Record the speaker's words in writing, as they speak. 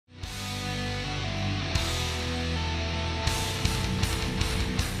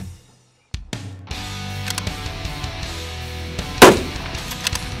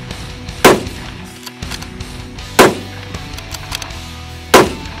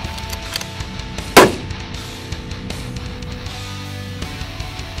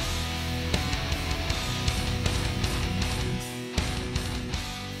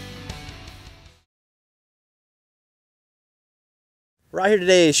We're out here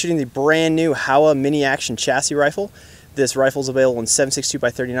today shooting the brand new Howa Mini Action Chassis Rifle. This rifle is available in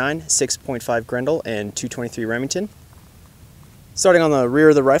 7.62x39, 6.5 Grendel, and 223 Remington. Starting on the rear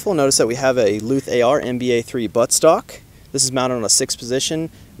of the rifle, notice that we have a LUTH-AR MBA-3 buttstock. This is mounted on a 6-position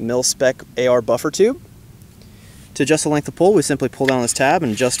mil-spec AR buffer tube. To adjust the length of pull, we simply pull down this tab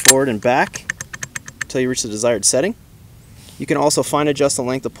and adjust forward and back until you reach the desired setting. You can also fine adjust the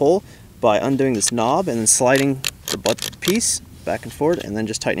length of pull by undoing this knob and then sliding the butt piece back and forward and then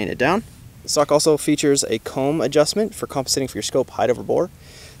just tightening it down. The stock also features a comb adjustment for compensating for your scope height over bore.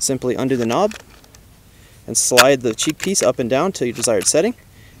 Simply undo the knob and slide the cheek piece up and down to your desired setting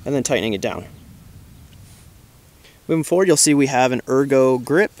and then tightening it down. Moving forward, you'll see we have an Ergo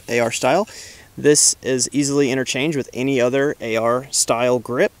Grip AR style. This is easily interchanged with any other AR style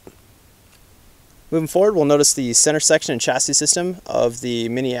grip. Moving forward, we'll notice the center section and chassis system of the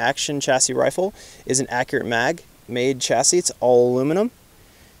Mini Action Chassis Rifle is an accurate mag made chassis. It's all aluminum.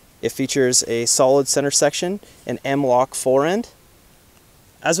 It features a solid center section and M-lock forend.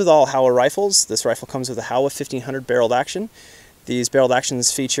 As with all Howa rifles, this rifle comes with a Howa 1500 barreled action. These barreled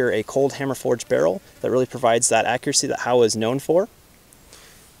actions feature a cold hammer forged barrel that really provides that accuracy that Howa is known for.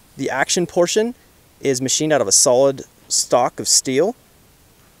 The action portion is machined out of a solid stock of steel.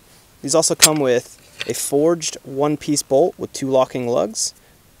 These also come with a forged one-piece bolt with 2 locking lugs.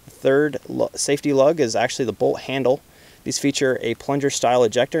 The third safety lug is actually the bolt handle. These feature a plunger style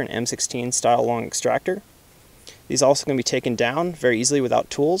ejector and M16 style long extractor. These also can be taken down very easily without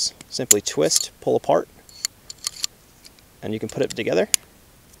tools. Simply twist, pull apart, and you can put it together.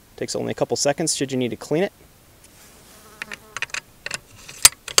 It takes only a couple seconds should you need to clean it.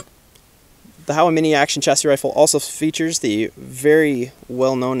 The Howa Mini Action Chassis Rifle also features the very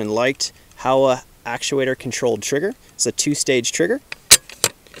well known and liked Howa actuator controlled trigger. It's a 2-stage trigger.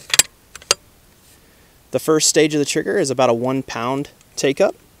 The first stage of the trigger is about a 1 pound take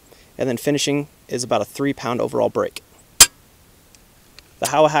up, and then finishing is about a 3 pound overall break.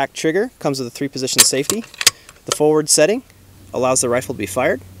 The Howa H.A.C.T trigger comes with a 3-position safety. The forward setting allows the rifle to be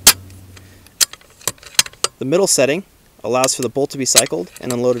fired. The middle setting allows for the bolt to be cycled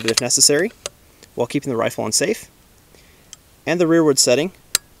and unloaded if necessary, while keeping the rifle on safe. And the rearward setting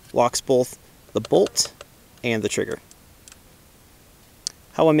locks both the bolt and the trigger.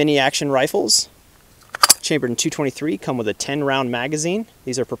 Howa Mini Action rifles, chambered in 223, come with a 10-round magazine.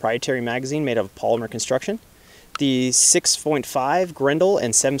 These are proprietary magazine made of polymer construction. The 6.5 Grendel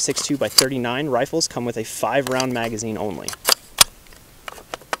and 7.62x39 rifles come with a 5-round magazine only.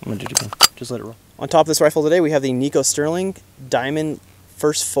 I'm gonna do it again. Just let it roll. On top of this rifle today, we have the Nico Sterling Diamond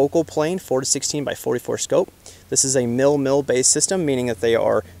First Focal Plane 4-16x44 scope. This is a mil based system, meaning that they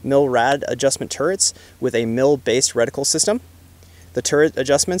are mil rad adjustment turrets with a mil based reticle system. The turret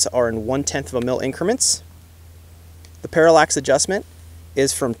adjustments are in 1/10 of a mil increments. The parallax adjustment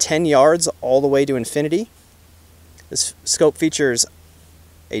is from 10 yards all the way to infinity. This scope features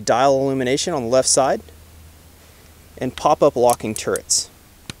a dial illumination on the left side and pop-up locking turrets.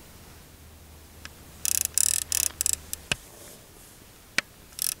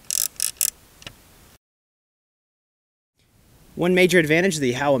 One major advantage of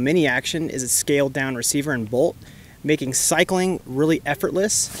the Howa Mini Action is its scaled down receiver and bolt, making cycling really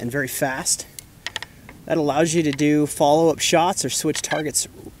effortless and very fast. That allows you to do follow-up shots or switch targets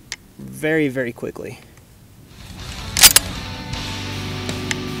very, very quickly.